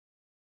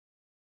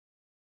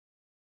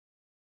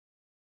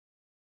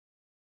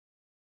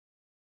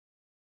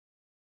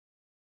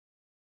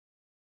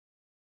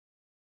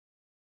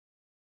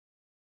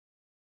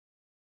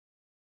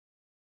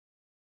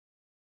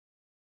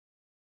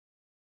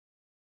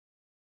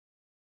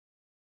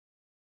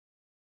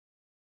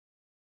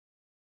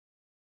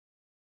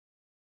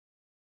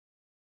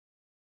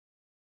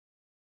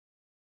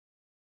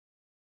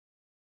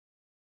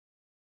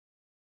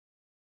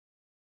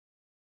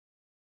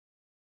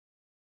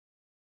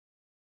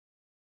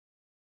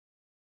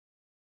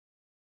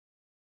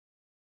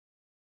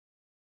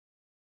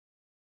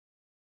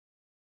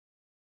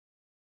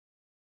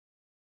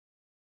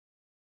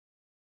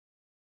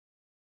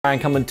I'm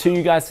coming to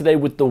you guys today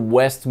with the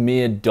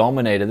WESTMERE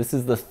Dominator. This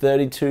is the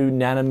 32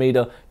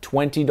 nanometer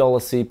 $20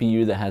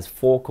 CPU that has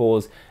 4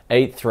 cores,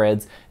 8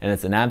 threads, and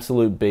it's an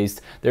absolute beast.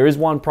 There is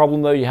one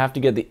problem though, you have to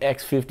get the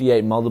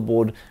X58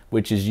 motherboard,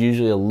 which is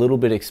usually a little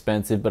bit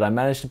expensive, but I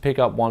managed to pick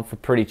up one for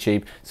pretty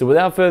cheap. So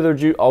without further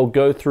ado, I'll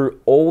go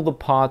through all the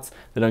parts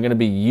that I'm going to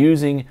be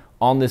using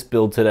on this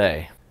build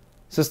today.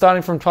 So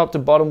starting from top to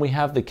bottom, we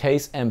have the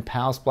case and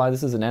power supply.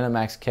 This is an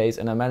NMAX case,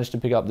 and I managed to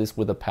pick up this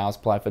with a power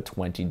supply for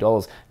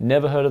 $20.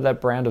 Never heard of that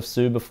brand of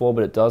SU before,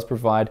 but it does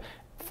provide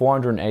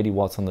 480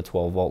 watts on the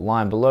 12 volt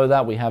line. Below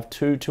that, we have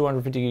two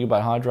 250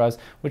 gigabyte hard drives,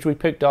 which we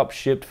picked up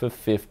shipped for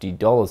 $50.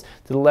 To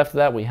the left of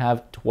that, we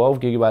have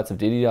 12 gigabytes of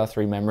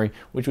DDR3 memory,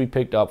 which we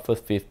picked up for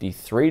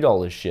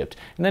 $53 shipped.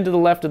 And then to the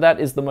left of that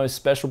is the most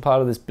special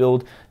part of this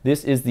build.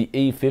 This is the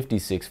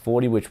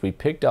E5640, which we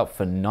picked up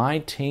for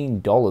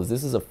 $19.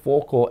 This is a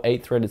 4-core,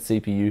 8-threaded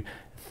CPU,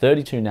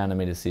 32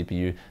 nanometer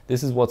CPU.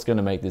 This is what's going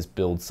to make this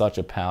build such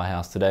a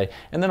powerhouse today.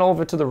 And then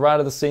over to the right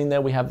of the scene there,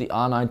 we have the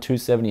R9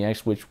 270X,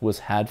 which was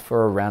had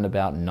for around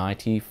about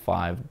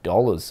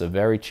 $95. So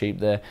very cheap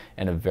there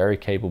and a very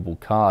capable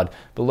card.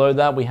 Below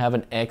that, we have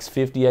an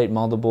X58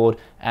 motherboard,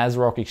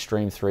 ASRock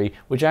Extreme3,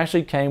 which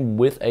actually came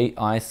with a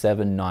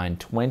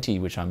i7-920,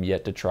 which I'm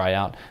yet to try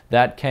out.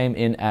 That came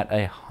in at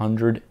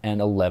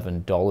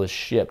 $111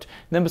 shipped.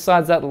 And then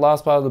besides that, the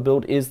last part of the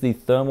build is the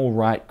Thermal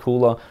Right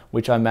cooler,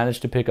 which I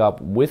managed to pick up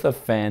with a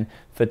fan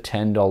for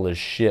 $10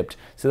 shipped.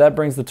 So that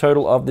brings the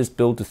total of this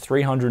build to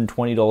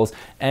 $320,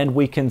 and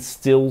we can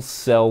still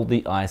sell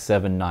the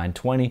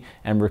i7-920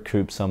 and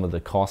recoup some of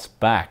the costs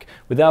back.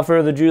 Without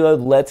further ado though,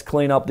 let's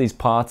clean up these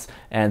parts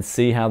and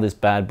see how this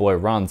bad boy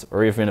runs,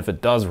 or even if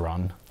it does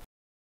run.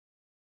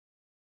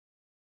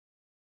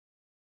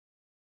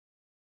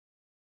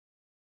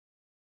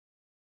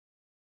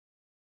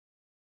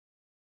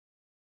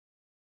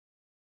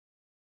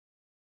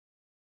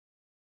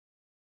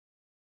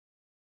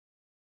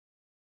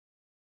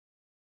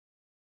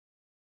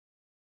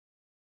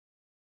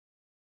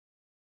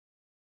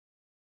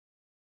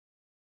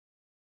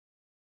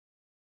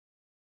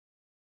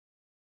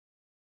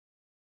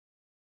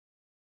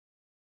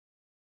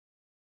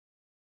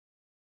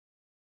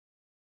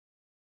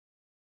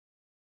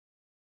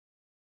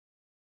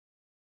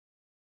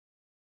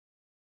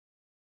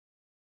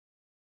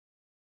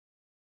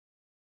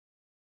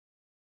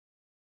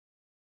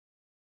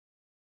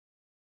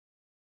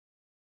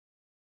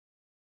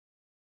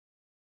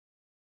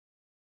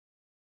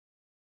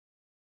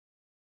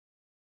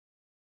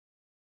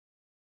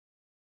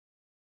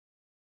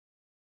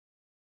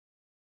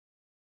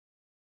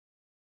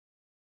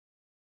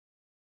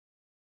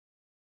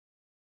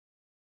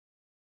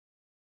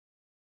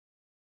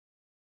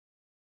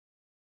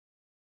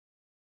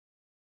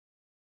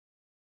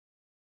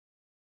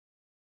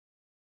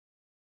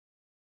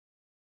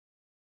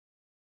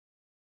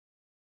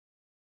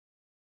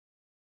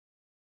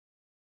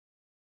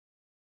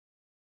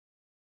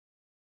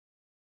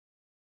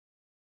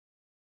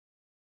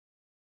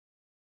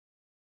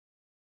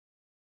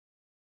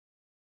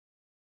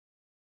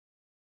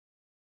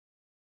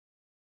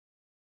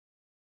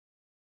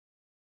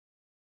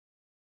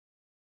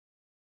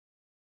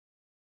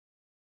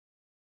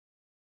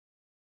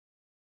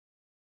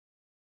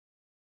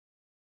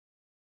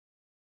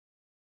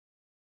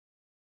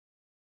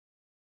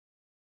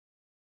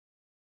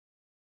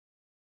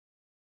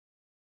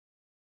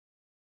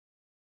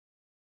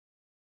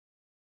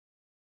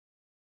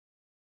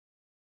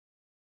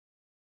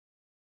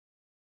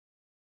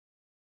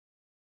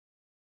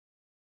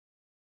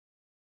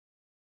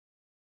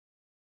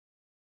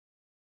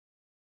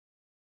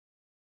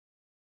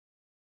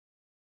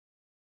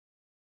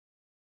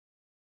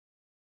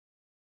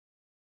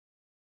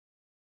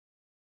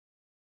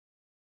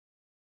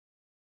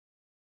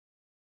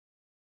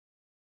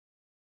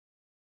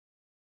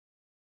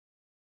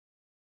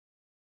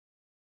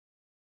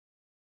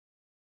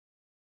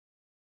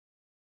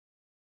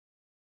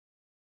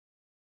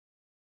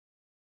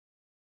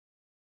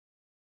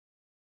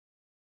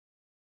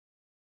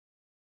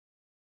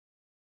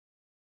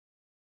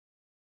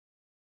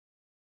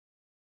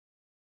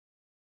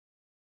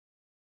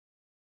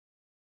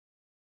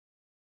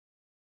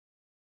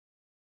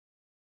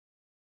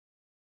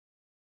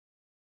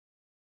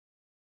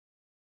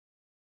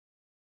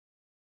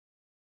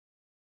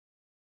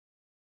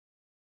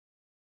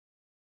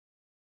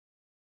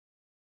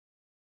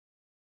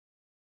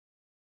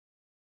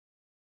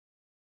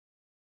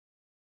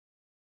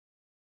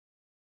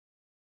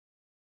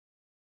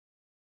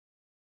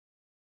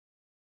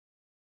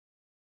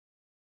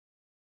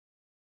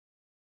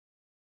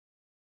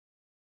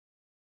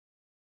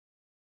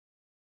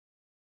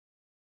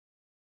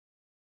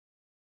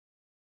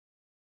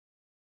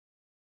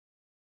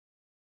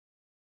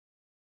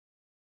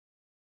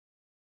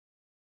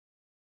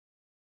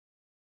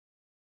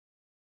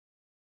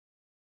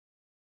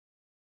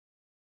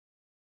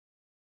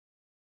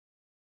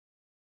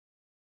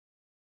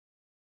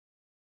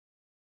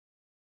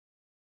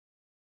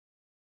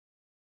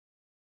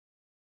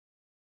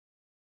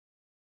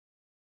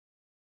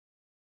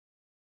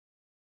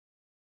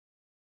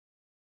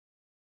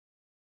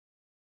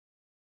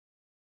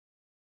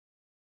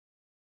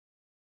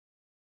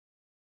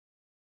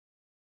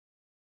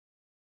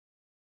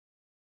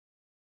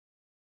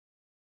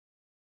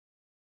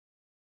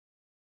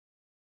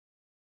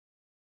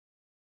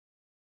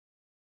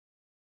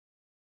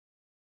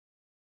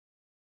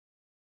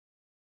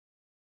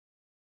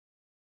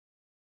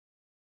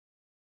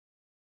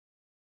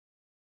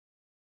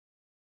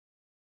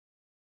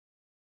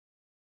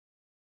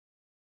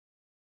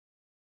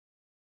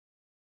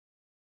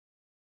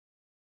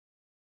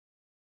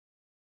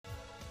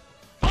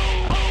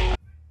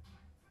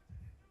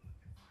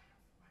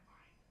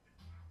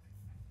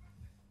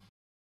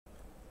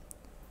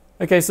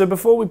 Okay, so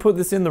before we put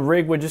this in the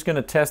rig, we're just going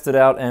to test it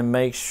out and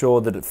make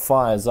sure that it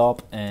fires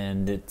up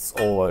and it's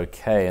all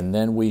okay. And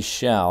then we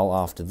shall,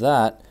 after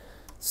that,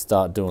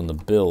 start doing the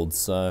build.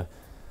 So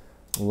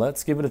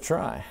let's give it a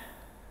try.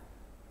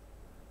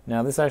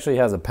 Now this actually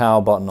has a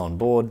power button on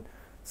board,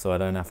 so I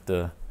don't have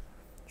to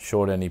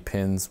short any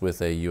pins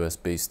with a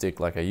USB stick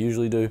like I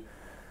usually do.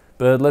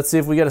 But let's see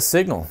if we get a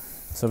signal.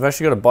 So I've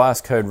actually got a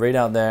BIOS code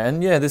readout there,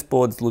 and yeah, this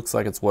board looks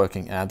like it's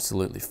working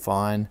absolutely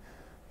fine.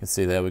 You can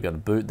see there we've got a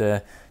boot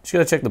there. Just got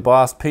to check the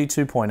BIOS,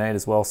 P2.8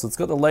 as well. So it's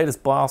got the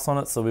latest BIOS on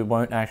it, so we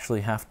won't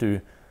actually have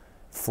to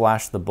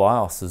flash the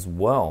BIOS as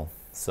well.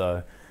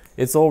 So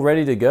it's all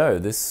ready to go.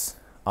 This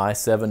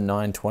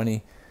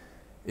i7-920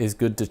 is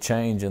good to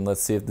change, and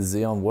let's see if the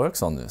Xeon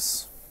works on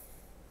this.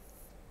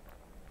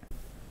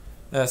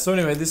 So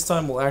anyway, this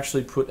time we'll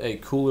actually put a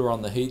cooler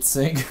on the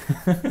heatsink.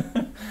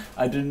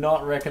 I do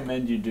not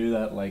recommend you do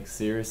that, like,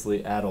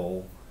 seriously at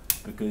all,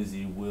 because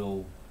you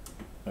will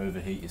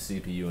overheat your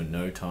CPU in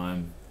no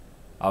time.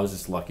 I was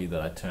just lucky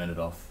that I turned it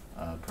off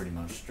pretty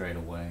much straight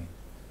away.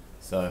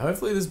 So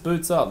hopefully this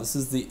boots up. This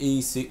is the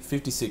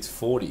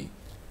X5640.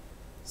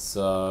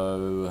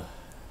 So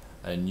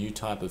a new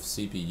type of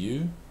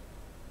CPU,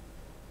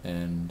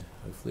 and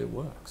hopefully it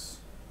works.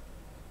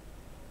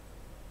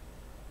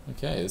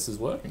 Okay, this is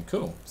working,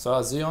 cool. So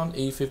our Xeon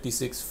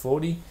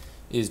E5640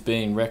 is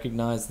being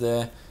recognized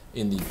there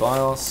in the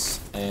BIOS,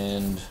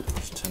 and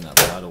just turn that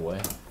light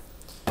away.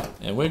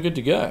 And we're good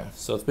to go.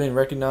 So it's being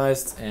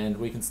recognized and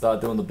we can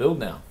start doing the build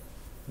now.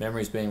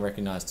 Memory's being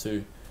recognized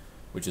too,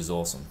 which is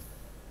awesome.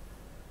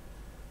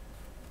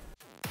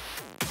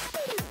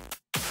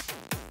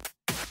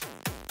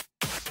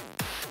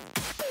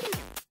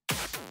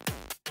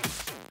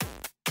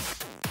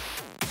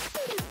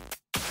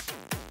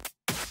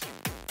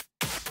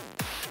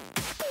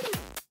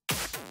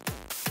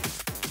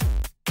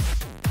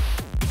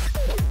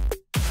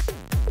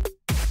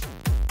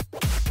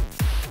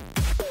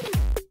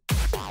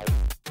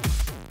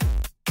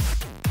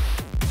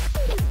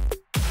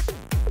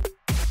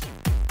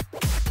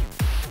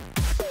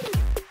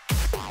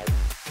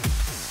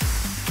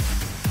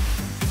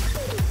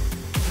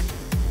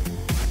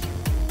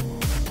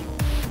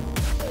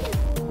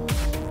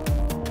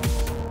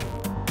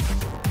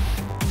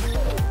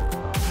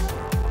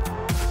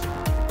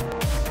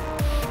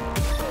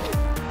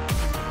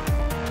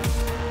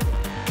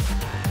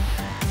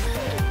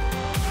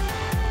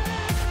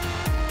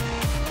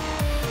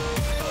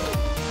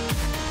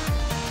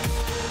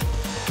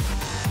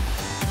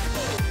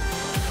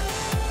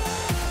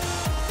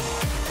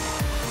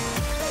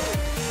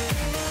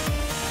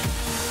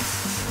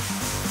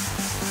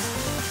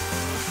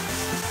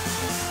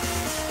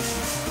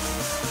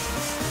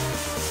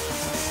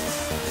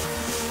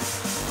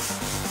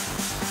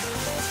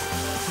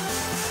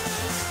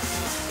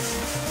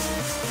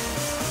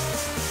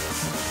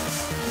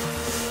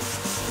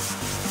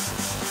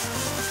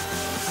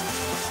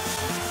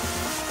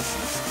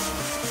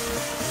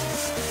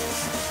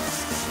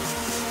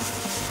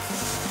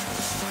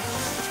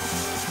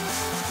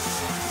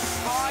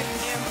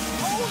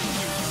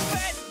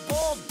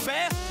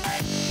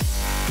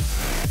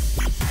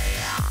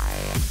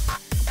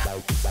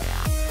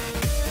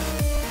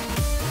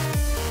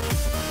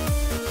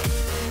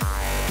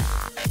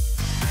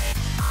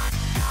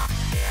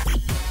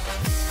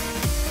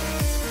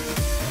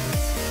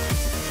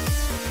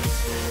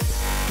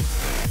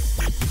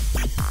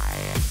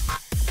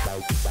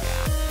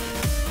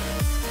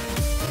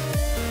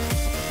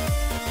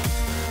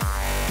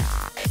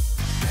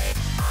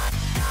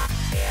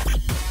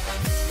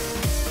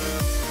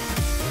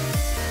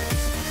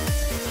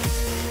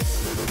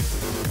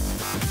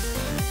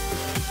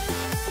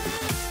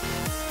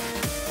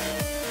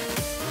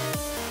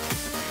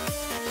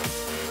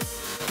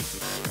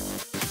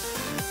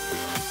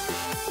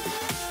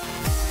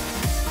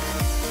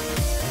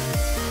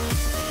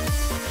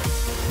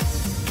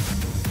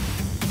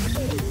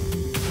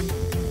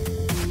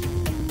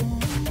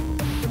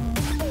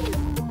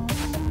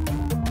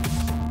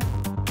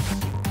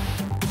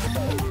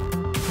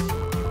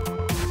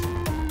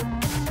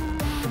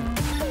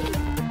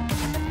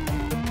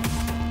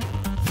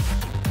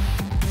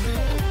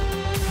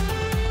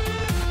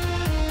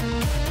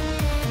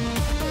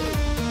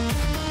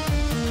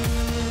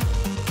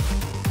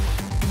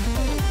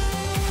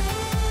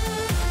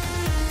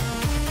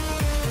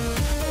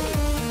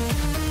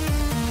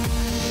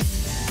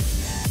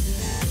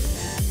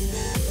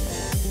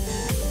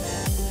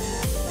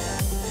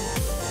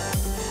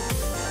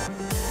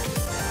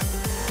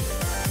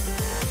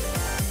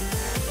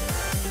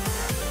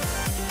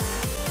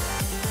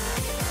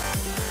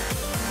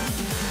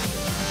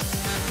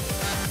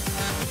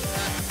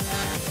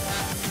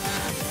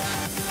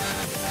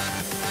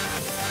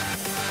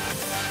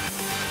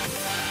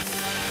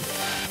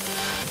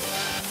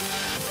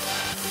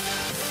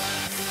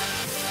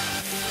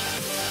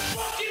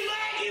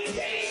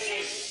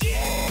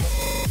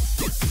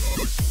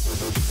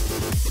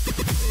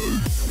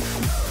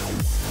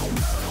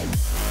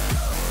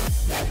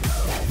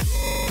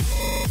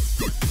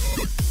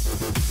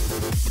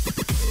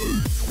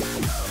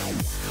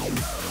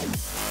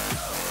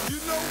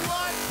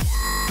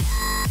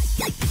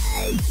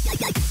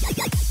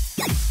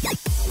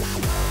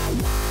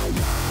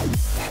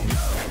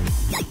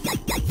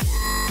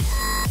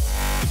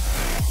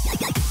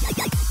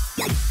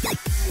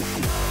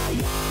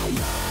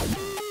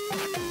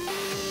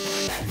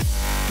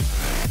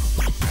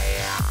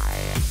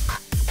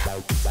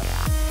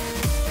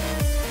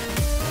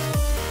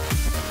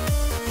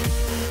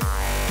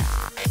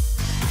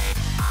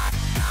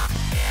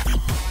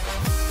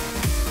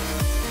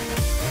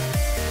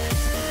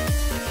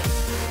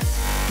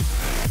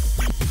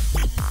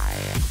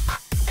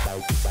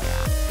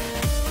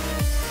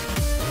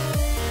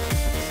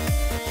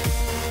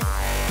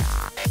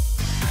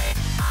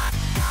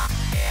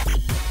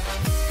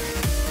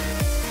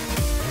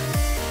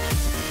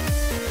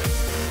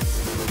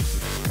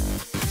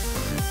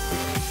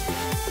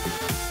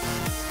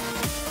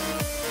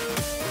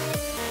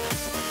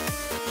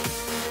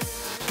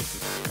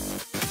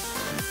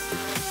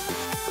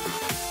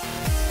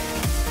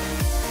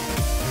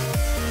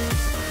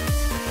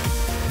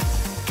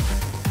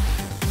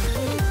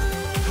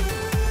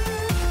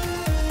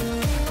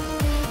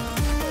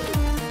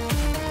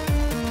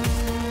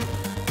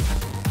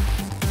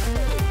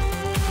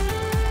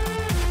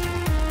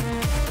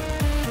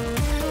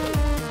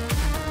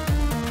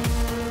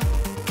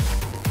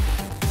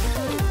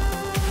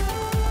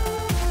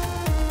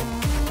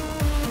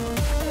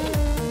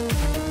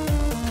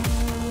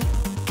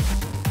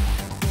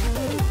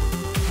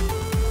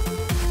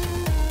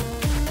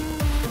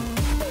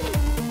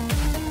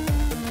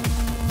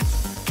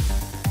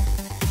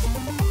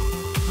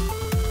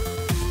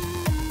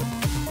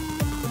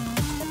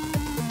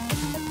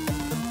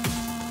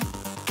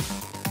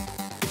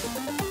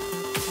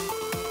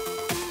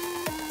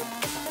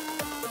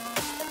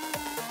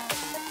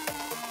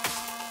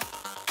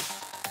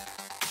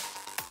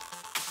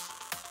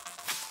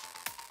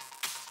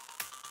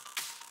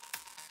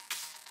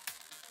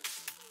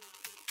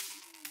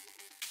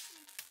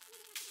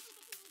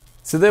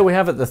 So there we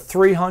have it. The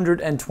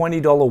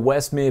 $320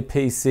 WESTMERE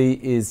PC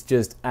is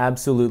just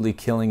absolutely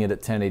killing it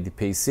at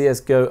 1080p.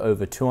 CSGO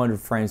over 200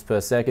 frames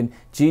per second.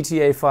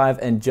 GTA 5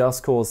 and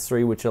Just Cause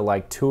 3, which are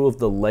like two of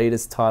the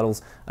latest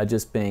titles, are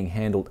just being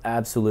handled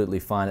absolutely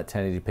fine at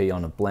 1080p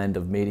on a blend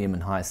of medium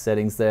and high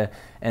settings there.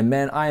 And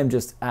man, I am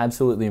just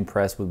absolutely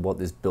impressed with what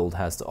this build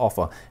has to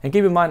offer. And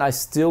keep in mind, I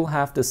still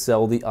have to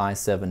sell the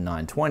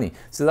i7-920.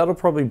 So that'll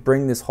probably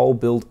bring this whole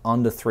build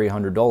under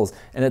 $300.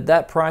 And at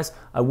that price,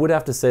 I would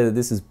have to say that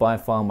this is by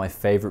far my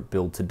favorite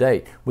build to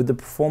date, with the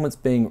performance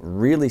being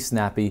really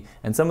snappy,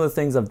 and some of the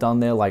things I've done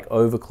there like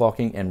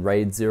overclocking and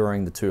RAID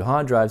zeroing the two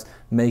hard drives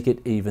make it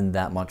even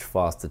that much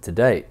faster to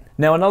date.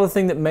 Now, another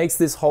thing that makes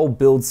this whole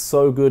build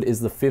so good is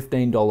the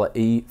 $15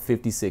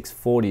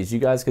 E5640. As you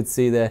guys could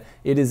see there,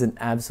 it is an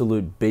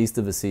absolute beast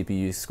of a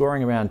CPU,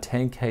 scoring around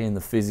 10K in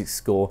the physics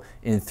score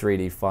in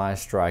 3D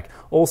Firestrike.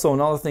 Also,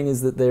 another thing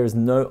is that there is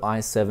no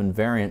i7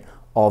 variant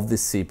of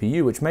this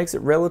CPU, which makes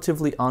it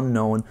relatively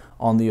unknown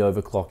on the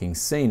overclocking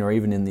scene or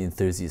even in the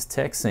enthusiast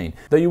tech scene.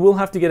 Though you will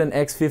have to get an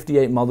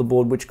X58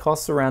 motherboard, which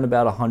costs around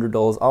about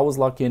 $100. I was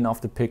lucky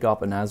enough to pick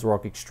up an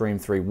ASRock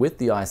Extreme3 with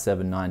the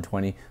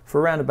i7-920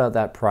 for around about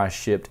that price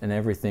shipped, and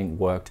everything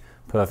worked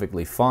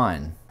perfectly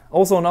fine.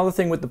 Also, another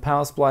thing with the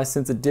power supply,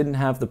 since it didn't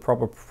have the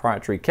proper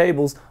proprietary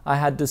cables, I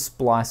had to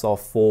splice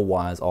off 4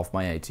 wires off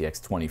my ATX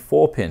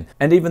 24 pin.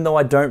 And even though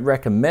I don't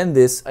recommend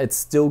this, it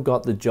still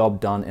got the job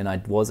done, and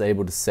I was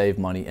able to save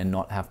money and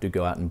not have to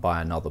go out and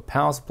buy another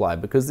power supply,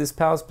 because this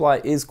power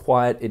supply is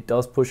quiet, it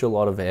does push a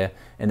lot of air,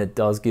 and it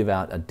does give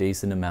out a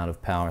decent amount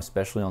of power,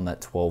 especially on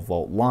that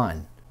 12-volt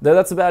line. Though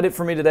that's about it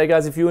for me today,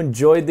 guys. If you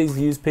enjoyed these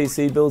used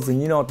PC builds,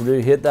 then you know what to do.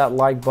 Hit that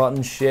like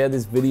button, share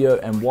this video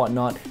and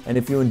whatnot. And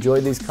if you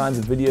enjoy these kinds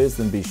of videos,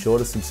 then be sure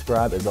to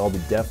subscribe, as I'll be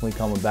definitely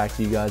coming back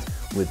to you guys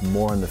with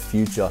more in the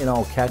future. And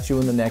I'll catch you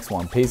in the next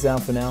one. Peace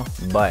out for now.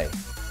 Bye.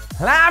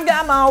 And I've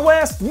got my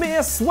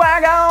WESTMERE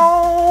swag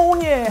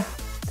on, yeah.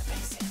 The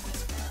PC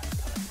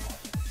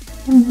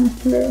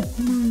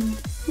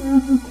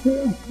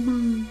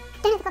WESTMERE.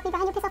 Don't have to clock me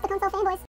behind you, piss off the console fanboys.